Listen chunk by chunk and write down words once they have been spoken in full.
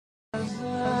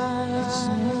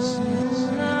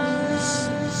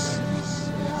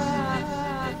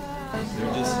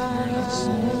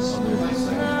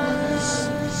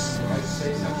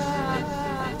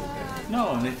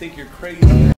think you're crazy.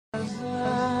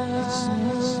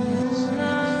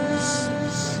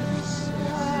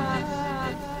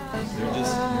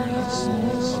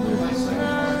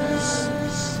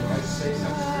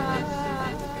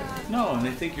 No, and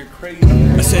they think you're crazy.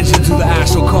 Ascension to the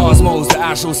astral cosmos, the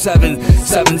astral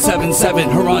 7777,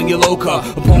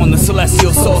 Haranyaloka, upon the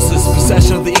celestial solstice,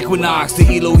 procession of the equinox, the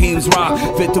Elohim's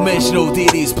rock, fifth dimensional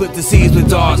deities, split the seas with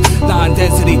dogs,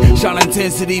 non-density, shine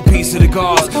intensity, peace of the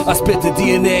gods. I spit the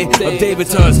DNA of David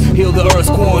does, heal the earth's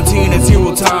quarantine at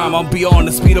zero time. I'm beyond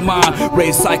the speed of mind,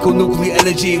 raise psychonuclear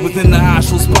energy within the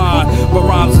astral spine. My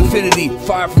rhymes infinity,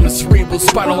 fire from the cerebral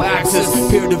spinal axis,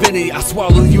 pure divinity, I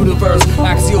swallow the universe,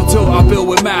 axial tilt, I build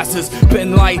with masters,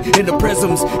 bend light into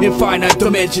prisms, infinite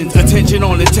dimensions, attention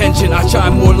on attention, I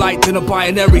shine more light than a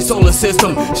binary solar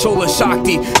system, Shola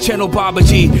Shakti, channel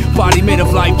Babaji, body made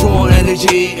of light, drawn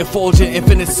energy, effulgent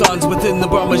infinite suns within the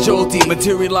Brahma Jyoti,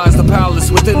 materialize the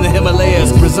palace within the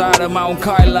Himalayas, reside on Mount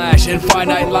Kailash,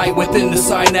 infinite light within the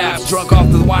synapse, drunk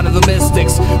off the wine of the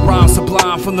mystics, rhyme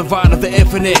sublime from the vine of the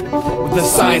infinite, with the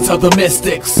science of the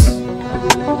mystics.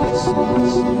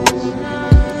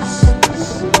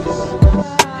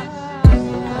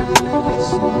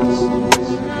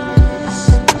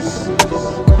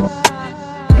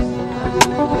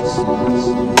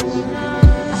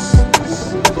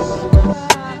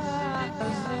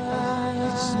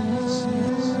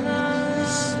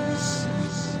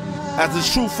 As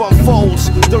the truth unfolds,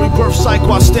 the rebirth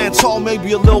cycle, I stand tall,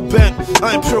 maybe a little bent.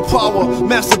 I am pure power,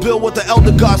 master build with the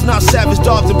elder gods, not savage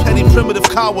dogs and petty primitive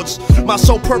cowards. My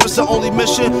sole purpose and only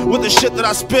mission with the shit that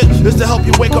I spit is to help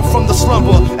you wake up from the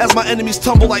slumber. As my enemies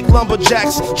tumble like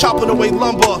lumberjacks, chopping away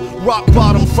lumber, rock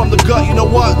bottom from the gut. You know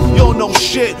what? You don't know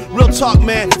shit. Real talk,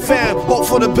 man. Fam, hope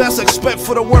for the best, expect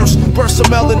for the worst. Burst a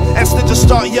melon and snitches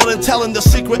start yelling, telling the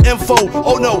secret info.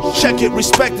 Oh no, check it,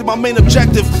 respected my main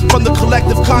objective from the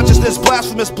collective consciousness.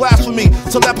 Blasphemous blasphemy,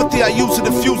 telepathy I use to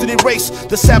diffuse and erase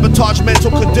the sabotage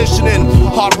mental conditioning.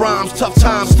 Hard rhymes, tough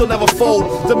times, still never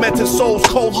fold. Demented souls,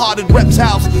 cold-hearted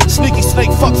reptiles, sneaky snake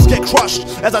fucks get crushed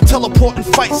as I teleport in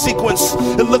fight sequence.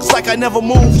 It looks like I never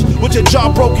moved, with your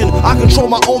jaw broken. I control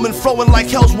my omen, flowing like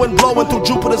hell's wind blowing through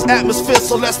Jupiter's atmosphere.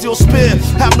 Celestial spear,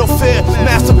 have no fear,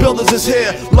 master builders is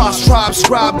here. Lost tribe,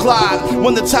 scribe, glide.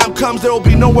 When the time comes, there will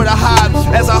be nowhere to hide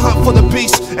as I hunt for the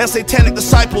beast and satanic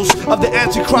disciples of the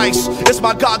Antichrist. It's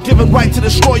my God-given right to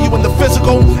destroy you in the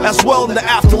physical as well in the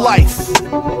afterlife.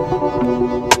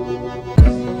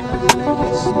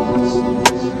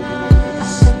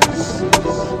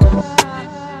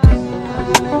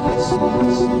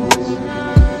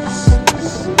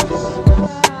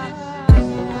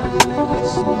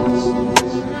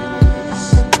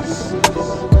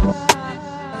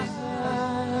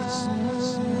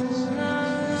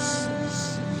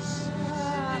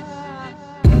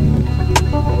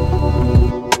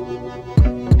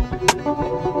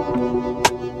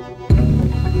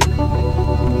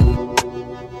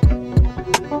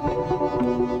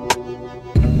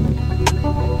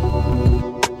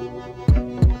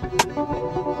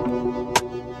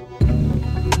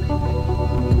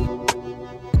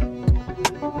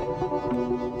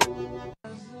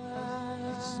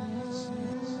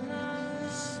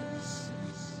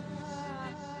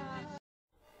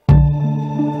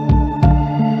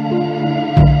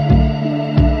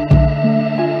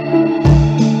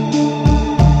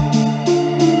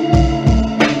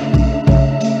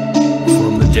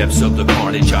 Depths of the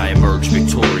carnage I emerge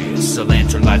victorious. A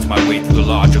lantern lights my way through the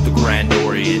lodge of the Grand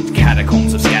Orient.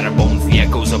 Catacombs of scattered bones, the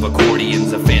echoes of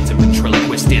accordions. A phantom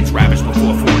ventriloquist stands ravished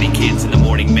before 40 kids in the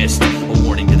morning mist. A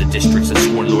warning to the districts of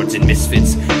sworn lords and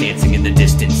misfits dancing in the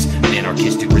distance. An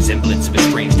anarchistic resemblance of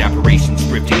estranged apparitions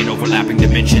drifting in overlapping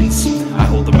dimensions. I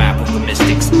hold the map of the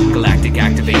mystics. Galactic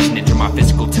activation enter my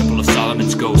physical temple of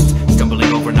Solomon's ghost.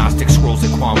 Stumbling over Gnostic scrolls at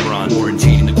Qumran.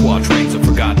 Quarantining the quatrains of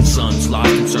forgotten suns.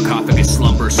 Lost in sarcophagus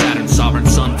slumber. Saturn's sovereign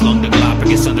sun flung to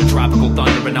Galapagos under tropical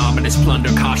thunder and ominous plunder.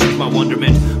 Cautions my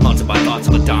wonderment, haunted by thoughts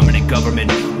of a dominant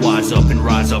government. Wise up and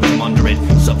rise up from under it.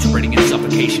 Subterranean in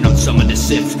suffocation, unsummoned to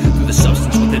sift through the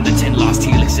substance within the 10 lost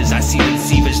helixes. I see the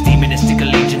deceivers, demonistic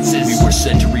allegiances. We were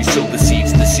sent to resow the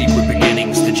seeds of the secret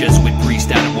beginnings. The Jesuit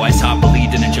priest Adam Weishaupt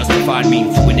believed in a justified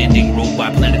means to an ending, ruled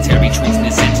by planetary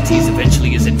treasonous entities.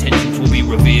 Eventually his intentions will be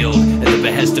revealed at the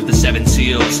behest of the seven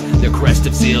seals. Their crest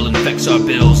of zeal infects our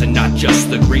bills, and not just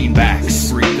the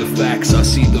greenbacks. Break the facts, I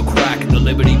see the crack in the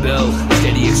Liberty Bell.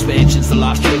 Steady expansions, the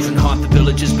lost children haunt the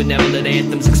villages. Benevolent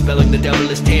anthems expelling the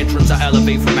devilish tantrums. I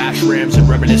elevate from ashrams and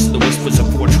reminisce of the whispers of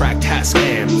 4-track task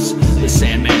scams. The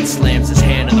Sandman slams his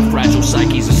hand in the fragile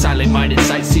psyches of silent-minded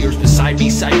sightseers beside me,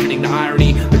 siphoning the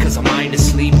irony. Because a mind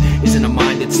asleep isn't a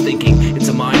mind that's thinking, it's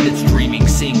a mind that's dreaming,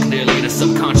 seeing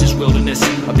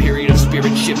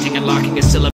shifting and locking